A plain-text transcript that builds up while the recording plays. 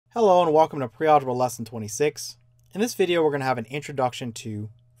Hello and welcome to Pre-Algebra Lesson 26. In this video, we're going to have an introduction to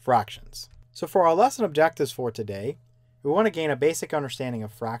fractions. So for our lesson objectives for today, we want to gain a basic understanding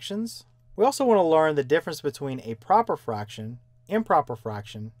of fractions. We also want to learn the difference between a proper fraction, improper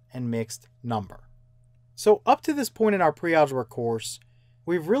fraction, and mixed number. So up to this point in our pre-algebra course,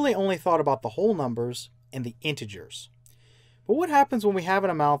 we've really only thought about the whole numbers and the integers. But what happens when we have an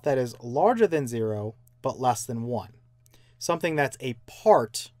amount that is larger than 0 but less than 1? Something that's a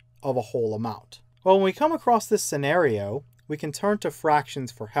part of a whole amount. Well, when we come across this scenario, we can turn to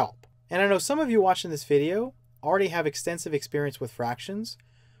fractions for help. And I know some of you watching this video already have extensive experience with fractions,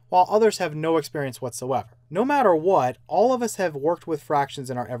 while others have no experience whatsoever. No matter what, all of us have worked with fractions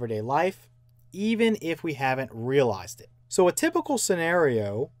in our everyday life, even if we haven't realized it. So a typical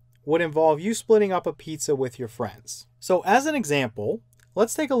scenario would involve you splitting up a pizza with your friends. So as an example,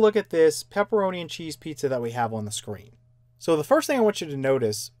 let's take a look at this pepperoni and cheese pizza that we have on the screen. So the first thing I want you to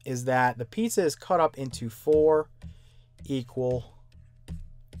notice is that the pizza is cut up into 4 equal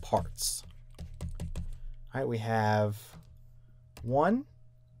parts. All right, we have 1,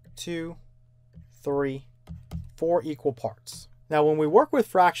 2, 3, 4 equal parts. Now, when we work with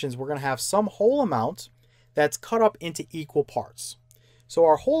fractions, we're going to have some whole amount that's cut up into equal parts. So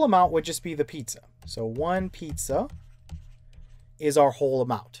our whole amount would just be the pizza. So 1 pizza is our whole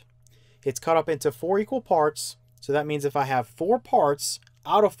amount. It's cut up into 4 equal parts. So that means if I have 4 parts,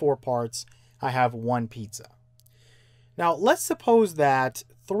 out of 4 parts, I have 1 pizza. Now, let's suppose that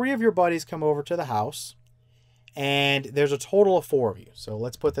 3 of your buddies come over to the house, and there's a total of 4 of you. So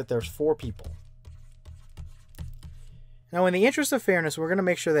let's put that there's 4 people. Now, in the interest of fairness, we're going to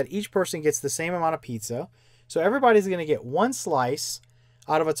make sure that each person gets the same amount of pizza. So everybody's going to get 1 slice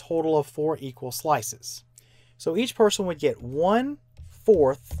out of a total of 4 equal slices. So each person would get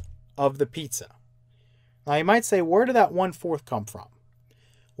 1/4 of the pizza. Now you might say, where did that 1/4 come from?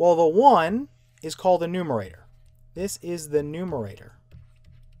 Well, the 1 is called the numerator. This is the numerator.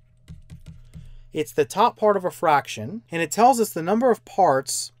 It's the top part of a fraction, and it tells us the number of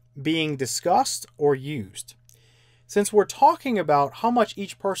parts being discussed or used. Since we're talking about how much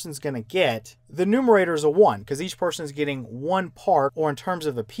each person's going to get, the numerator is a 1, because each person is getting 1 part, or in terms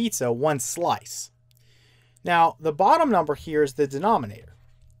of the pizza, 1 slice. Now, the bottom number here is the denominator.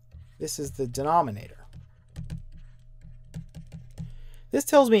 This is the denominator. This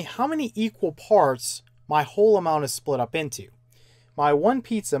tells me how many equal parts my whole amount is split up into. My 1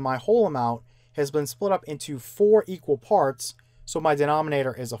 pizza, my whole amount, has been split up into 4 equal parts, so my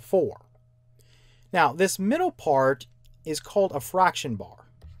denominator is a 4. Now, this middle part is called a fraction bar.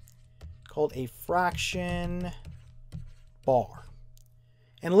 Called a fraction bar.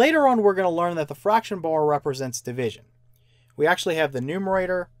 And later on, we're going to learn that the fraction bar represents division. We actually have the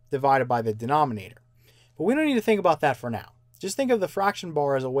numerator divided by the denominator. But we don't need to think about that for now. Just think of the fraction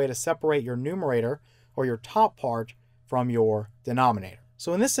bar as a way to separate your numerator, or your top part, from your denominator.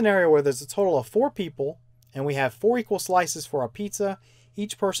 So in this scenario where there's a total of 4 people, and we have 4 equal slices for our pizza,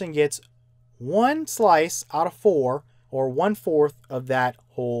 each person gets 1 slice out of 4, or 1/4 of that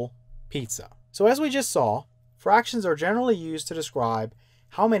whole pizza. So as we just saw, fractions are generally used to describe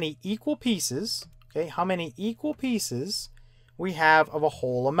how many equal pieces, how many equal pieces we have of a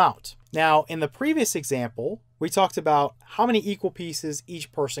whole amount. Now, in the previous example, we talked about how many equal pieces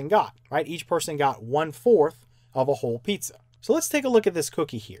each person got, right? Each person got 1/4 of a whole pizza. So let's take a look at this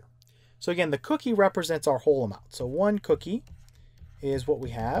cookie here. So again, the cookie represents our whole amount. So 1 cookie is what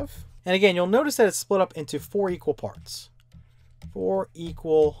we have. And again, you'll notice that it's split up into 4 equal parts. 4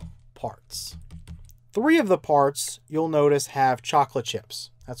 equal parts. 3 of the parts, you'll notice, have chocolate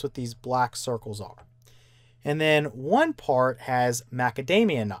chips. That's what these black circles are. And then 1 part has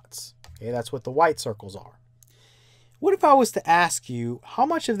macadamia nuts. Okay, that's what the white circles are. What if I was to ask you, how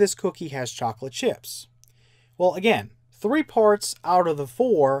much of this cookie has chocolate chips? Well, again, 3 parts out of the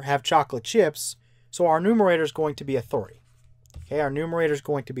 4 have chocolate chips, so our numerator is going to be a 3. Okay, our numerator is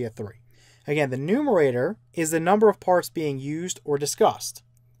going to be a 3. Again, the numerator is the number of parts being used or discussed.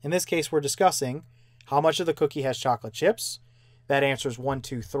 In this case, we're discussing how much of the cookie has chocolate chips. That answer is 1,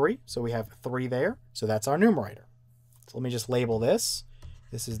 2, 3, so we have 3 there, so that's our numerator. So let me just label this.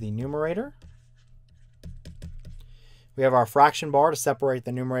 This is the numerator. We have our fraction bar to separate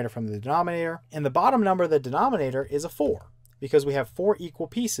the numerator from the denominator. And the bottom number of the denominator is a 4, because we have 4 equal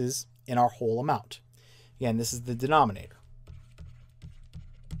pieces in our whole amount. Again, this is the denominator.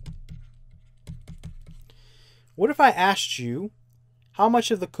 What if I asked you how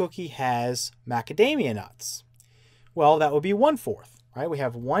much of the cookie has macadamia nuts? Well, that would be 1/4, right? We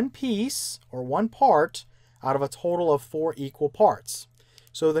have 1 piece, or 1 part, out of a total of 4 equal parts.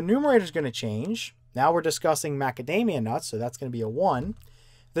 So the numerator is going to change. Now we're discussing macadamia nuts, so that's going to be a 1.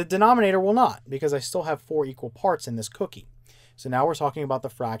 The denominator will not, because I still have 4 equal parts in this cookie. So now we're talking about the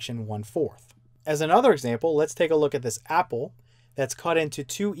fraction 1/4. As another example, let's take a look at this apple that's cut into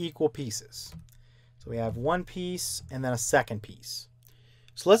 2 equal pieces. So we have one piece and then a second piece.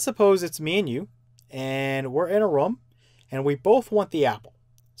 So let's suppose it's me and you, and we're in a room, and we both want the apple.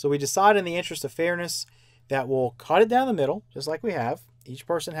 So we decide, in the interest of fairness, that we'll cut it down the middle, just like we have. Each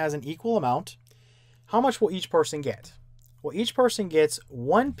person has an equal amount. How much will each person get? Well, each person gets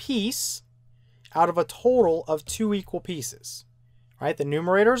one piece out of a total of 2 equal pieces. Right? The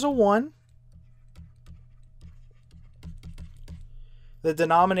numerator is a 1. The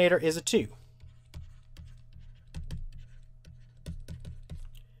denominator is a 2.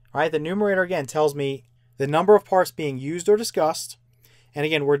 Right? The numerator, again, tells me the number of parts being used or discussed. And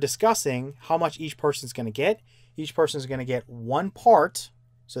again, we're discussing how much each person is going to get. Each person is going to get 1 part,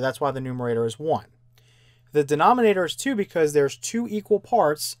 so that's why the numerator is 1. The denominator is 2 because there's 2 equal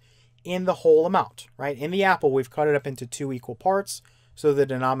parts in the whole amount, right? In the apple, we've cut it up into 2 equal parts, so the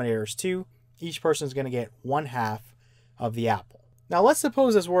denominator is 2. Each person is going to get 1/2 of the apple. Now let's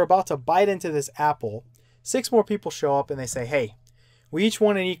suppose as we're about to bite into this apple, 6 more people show up and they say, hey, we each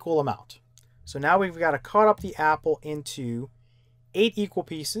want an equal amount. So now we've got to cut up the apple into 8 equal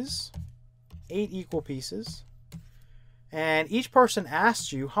pieces. 8 equal pieces. And each person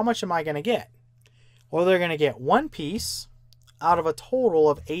asks you, how much am I going to get? Well, they're going to get 1 piece out of a total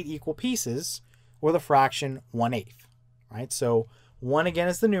of 8 equal pieces, or the fraction 1/8. Right? So 1 again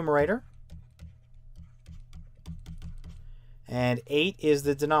is the numerator, and 8 is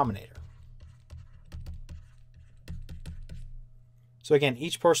the denominator. So again,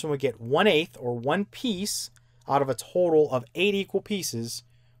 each person would get 1/8, or 1 piece, out of a total of 8 equal pieces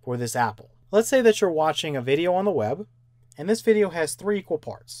for this apple. Let's say that you're watching a video on the web, and this video has 3 equal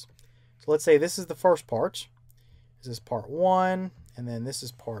parts. So let's say this is the first part. This is part 1, and then this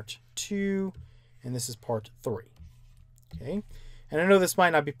is part 2, and this is part 3. Okay? And I know this might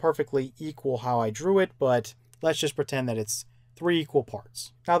not be perfectly equal how I drew it, but let's just pretend that it's 3 equal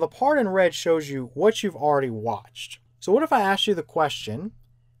parts. Now the part in red shows you what you've already watched. So what if I asked you the question,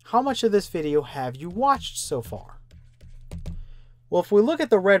 how much of this video have you watched so far? Well, if we look at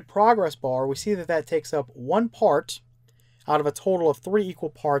the red progress bar, we see that that takes up 1 part out of a total of 3 equal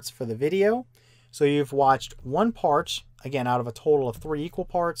parts for the video. So you've watched 1 part, again, out of a total of 3 equal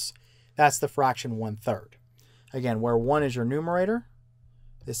parts. That's the fraction 1/3. Again, where 1 is your numerator,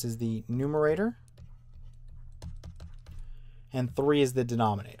 this is the numerator, and 3 is the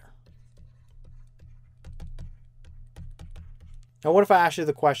denominator. Now what if I ask you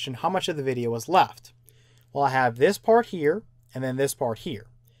the question, how much of the video is left? Well, I have this part here, and then this part here.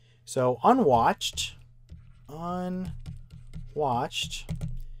 So unwatched,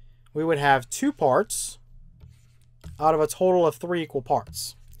 we would have 2 parts out of a total of 3 equal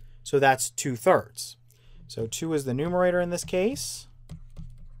parts. So that's 2/3. So 2 is the numerator in this case,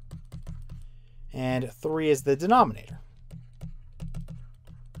 and 3 is the denominator.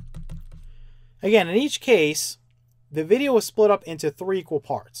 Again, in each case, the video was split up into 3 equal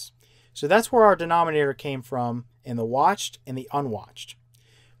parts. So that's where our denominator came from in the watched and the unwatched.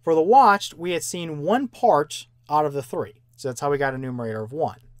 For the watched, we had seen 1 part out of the 3. So that's how we got a numerator of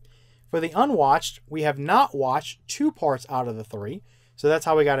 1. For the unwatched, we have not watched 2 parts out of the 3. So that's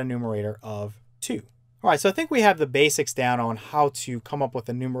how we got a numerator of 2. All right, so I think we have the basics down on how to come up with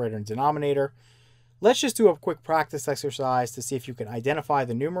a numerator and denominator. Let's just do a quick practice exercise to see if you can identify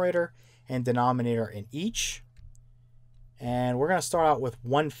the numerator and denominator in each. And we're going to start out with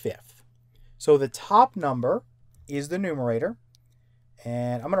 1/5. So the top number is the numerator.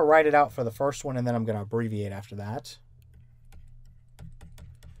 And I'm going to write it out for the first one, and then I'm going to abbreviate after that.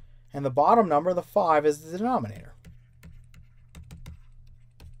 And the bottom number, the 5, is the denominator.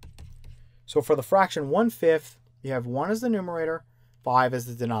 So for the fraction 1/5, you have 1 as the numerator, 5 as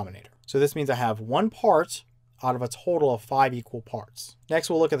the denominator. So this means I have 1 part out of a total of 5 equal parts. Next,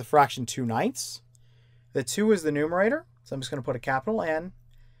 we'll look at the fraction 2/9. The 2 is the numerator, so I'm just going to put a capital N.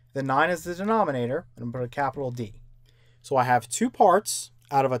 The 9 is the denominator, and I'm going to put a capital D. So I have 2 parts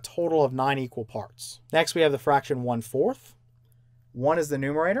out of a total of 9 equal parts. Next, we have the fraction 1/4. 1 is the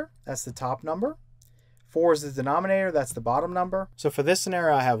numerator, that's the top number. 4 is the denominator, that's the bottom number. So for this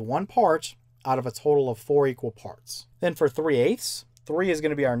scenario, I have 1 part out of a total of 4 equal parts. Then for 3/8, 3 is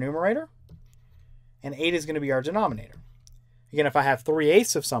going to be our numerator, and 8 is going to be our denominator. Again, if I have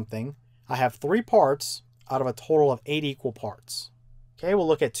 3/8 of something, I have 3 parts out of a total of 8 equal parts. Okay, we'll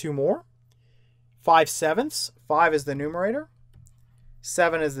look at 2 more. 5/7, 5 is the numerator,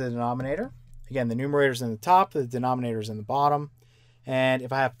 7 is the denominator. Again, the numerator is in the top, the denominator is in the bottom. And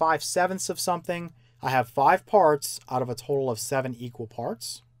if I have 5/7 of something, I have 5 parts out of a total of 7 equal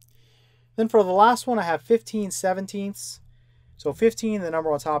parts. Then for the last one, I have 15/17. So 15, the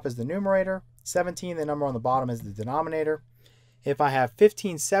number on top is the numerator. 17, the number on the bottom is the denominator. If I have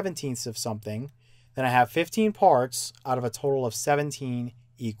 15/17 of something, then I have 15 parts out of a total of 17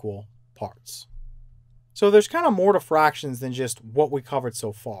 equal parts. So there's kind of more to fractions than just what we covered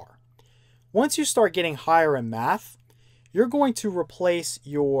so far. Once you start getting higher in math, you're going to replace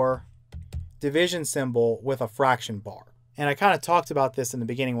your division symbol with a fraction bar. And I kind of talked about this in the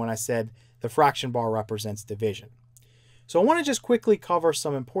beginning when I said the fraction bar represents division. So I want to just quickly cover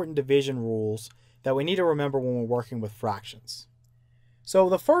some important division rules that we need to remember when we're working with fractions. So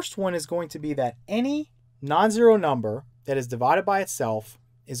the first one is going to be that any non-zero number that is divided by itself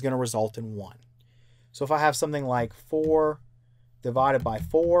is going to result in 1. So if I have something like 4 divided by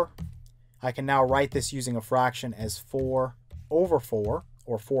 4, I can now write this using a fraction as 4/4,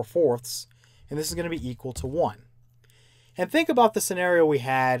 or 4/4, and this is going to be equal to 1. And think about the scenario we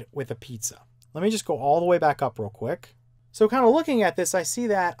had with a pizza. Let me just go all the way back up real quick. So kind of looking at this, I see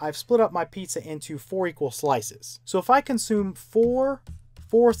that I've split up my pizza into 4 equal slices. So if I consume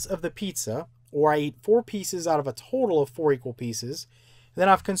 4/4 of the pizza, or I eat 4 pieces out of a total of 4 equal pieces, then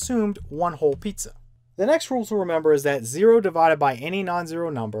I've consumed 1 whole pizza. The next rule to remember is that 0 divided by any non-zero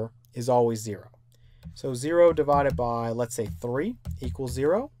number is always 0. So 0 divided by, let's say, 3 equals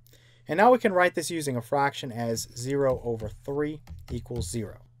 0. And now we can write this using a fraction as 0/3 equals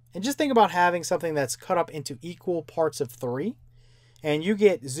 0. And just think about having something that's cut up into equal parts of 3, and you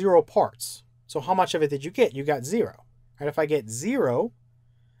get 0 parts. So how much of it did you get? You got 0. Right? If I get 0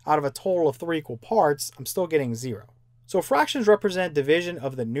 out of a total of 3 equal parts, I'm still getting 0. So fractions represent division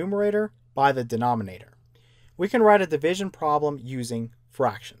of the numerator by the denominator. We can write a division problem using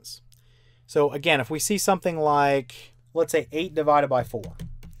fractions. So again, if we see something like, let's say 8 divided by 4.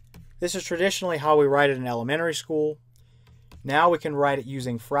 This is traditionally how we write it in elementary school. Now we can write it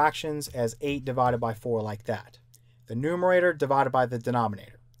using fractions as 8 divided by 4 like that. The numerator divided by the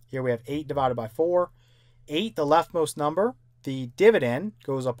denominator. Here we have 8 divided by 4. 8, the leftmost number. The dividend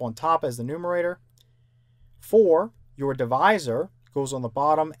goes up on top as the numerator. 4, your divisor, goes on the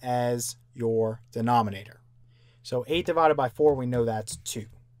bottom as your denominator. So 8 divided by 4, we know that's 2.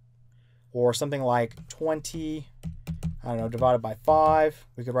 Or something like 20, divided by 5.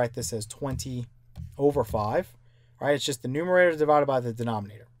 We could write this as 20/5. Right? It's just the numerator divided by the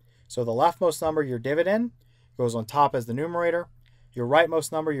denominator. So the leftmost number, your dividend, goes on top as the numerator. Your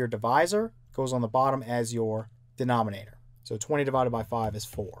rightmost number, your divisor, goes on the bottom as your denominator. So 20 divided by 5 is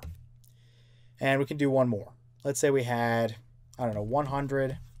 4. And we can do one more. Let's say we had,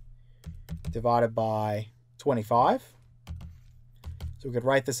 100 divided by 25. So we could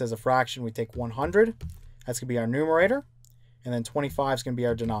write this as a fraction. We take 100. That's going to be our numerator. And then 25 is going to be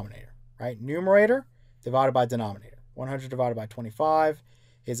our denominator. Right? Numerator divided by denominator. 100 divided by 25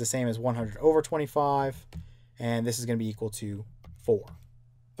 is the same as 100/25. And this is going to be equal to 4.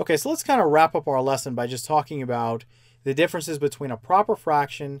 Okay, so let's kind of wrap up our lesson by just talking about the differences between a proper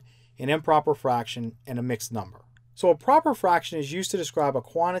fraction, an improper fraction, and a mixed number. So a proper fraction is used to describe a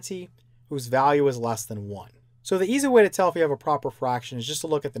quantity whose value is less than 1. So the easy way to tell if you have a proper fraction is just to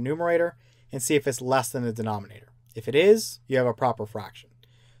look at the numerator and see if it's less than the denominator. If it is, you have a proper fraction.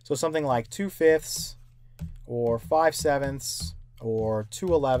 So something like 2/5 or 5/7 or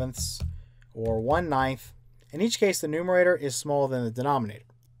 2/11 or 1/9. In each case, the numerator is smaller than the denominator.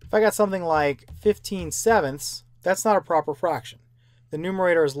 If I got something like 15/7, that's not a proper fraction. The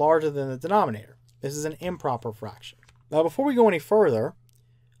numerator is larger than the denominator. This is an improper fraction. Now, before we go any further,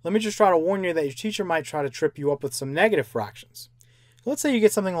 let me just try to warn you that your teacher might try to trip you up with some negative fractions. Let's say you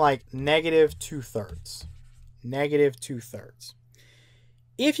get something like -2/3. -2/3.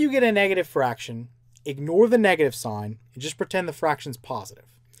 If you get a negative fraction, ignore the negative sign and just pretend the fraction's positive.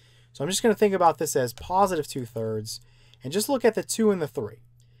 So I'm just going to think about this as +2/3 and just look at the 2 and the 3.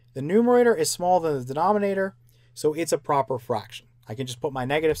 The numerator is smaller than the denominator, so it's a proper fraction. I can just put my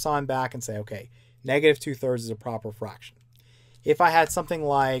negative sign back and say, okay, -2/3 is a proper fraction. If I had something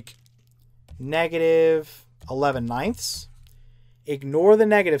like -11/9, ignore the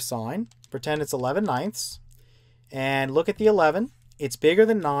negative sign, pretend it's 11/9, and look at the 11. It's bigger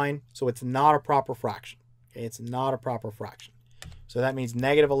than 9, so it's not a proper fraction. Okay, it's not a proper fraction. So that means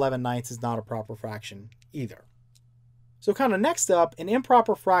 -11/9 is not a proper fraction either. So kind of next up, an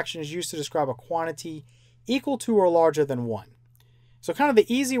improper fraction is used to describe a quantity equal to or larger than 1. So kind of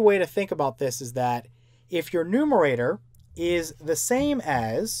the easy way to think about this is that if your numerator is the same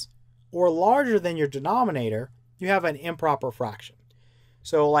as or larger than your denominator, you have an improper fraction.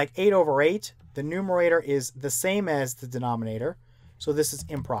 So like 8/8, the numerator is the same as the denominator, so this is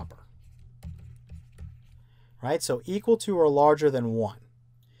improper. right? So equal to or larger than 1.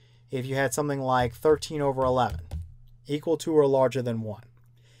 If you had something like 13 over 11, equal to or larger than 1.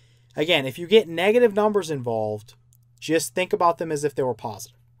 Again, if you get negative numbers involved, just think about them as if they were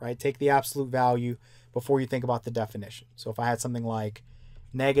positive, right? Take the absolute value before you think about the definition. So if I had something like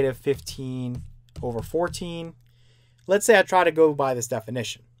negative 15 over 14, let's say I try to go by this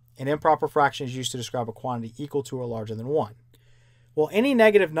definition. An improper fraction is used to describe a quantity equal to or larger than 1. Well, any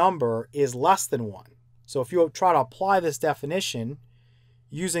negative number is less than 1. So if you try to apply this definition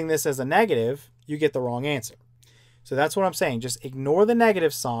using this as a negative, you get the wrong answer. So that's what I'm saying. Just ignore the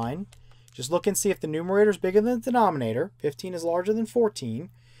negative sign. Just look and see if the numerator is bigger than the denominator. 15 is larger than 14.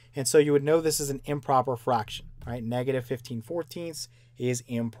 And so you would know this is an improper fraction, right? Negative 15/14 is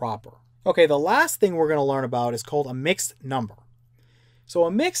improper. Okay, the last thing we're going to learn about is called a mixed number. So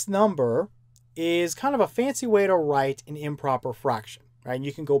a mixed number is kind of a fancy way to write an improper fraction, right? And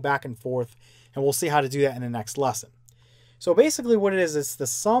you can go back and forth, and we'll see how to do that in the next lesson. So basically what it is, it's the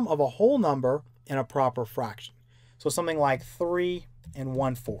sum of a whole number and a proper fraction. So something like 3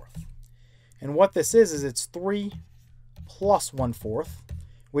 1/4. And what this is it's 3 plus 1/4.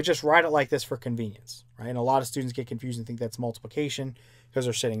 We just write it like this for convenience, right? And a lot of students get confused and think that's multiplication because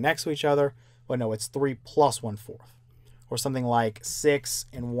they're sitting next to each other. But no, it's 3 plus 1/4. Or something like 6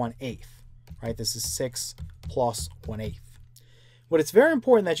 1/8, right? This is 6 plus 1/8. But it's very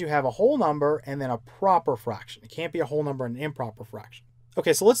important that you have a whole number and then a proper fraction. It can't be a whole number and an improper fraction.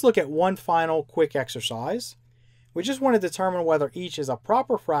 Okay, so let's look at one final quick exercise. We just want to determine whether each is a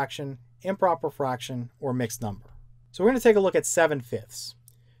proper fraction, improper fraction, or mixed number. So we're going to take a look at 7/5.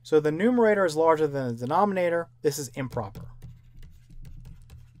 So the numerator is larger than the denominator. This is improper.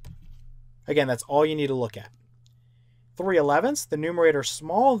 Again, that's all you need to look at. 3/11, the numerator is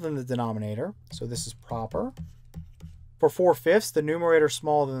smaller than the denominator. So this is proper. For 4/5, the numerator is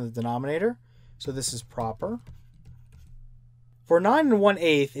smaller than the denominator. So this is proper. For 9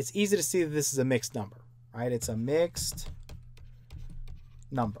 1/8, it's easy to see that this is a mixed number, right? It's a mixed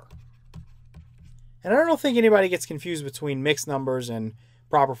number. And I don't think anybody gets confused between mixed numbers and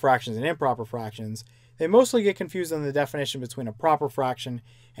proper fractions and improper fractions. They mostly get confused on the definition between a proper fraction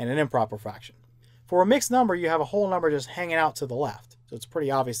and an improper fraction. For a mixed number, you have a whole number just hanging out to the left. So it's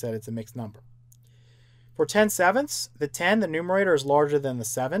pretty obvious that it's a mixed number. For 10/7, the 10, the numerator is larger than the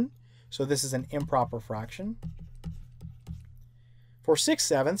 7. So this is an improper fraction. For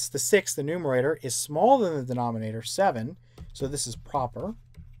 6/7, the 6, the numerator, is smaller than the denominator, 7. So this is proper.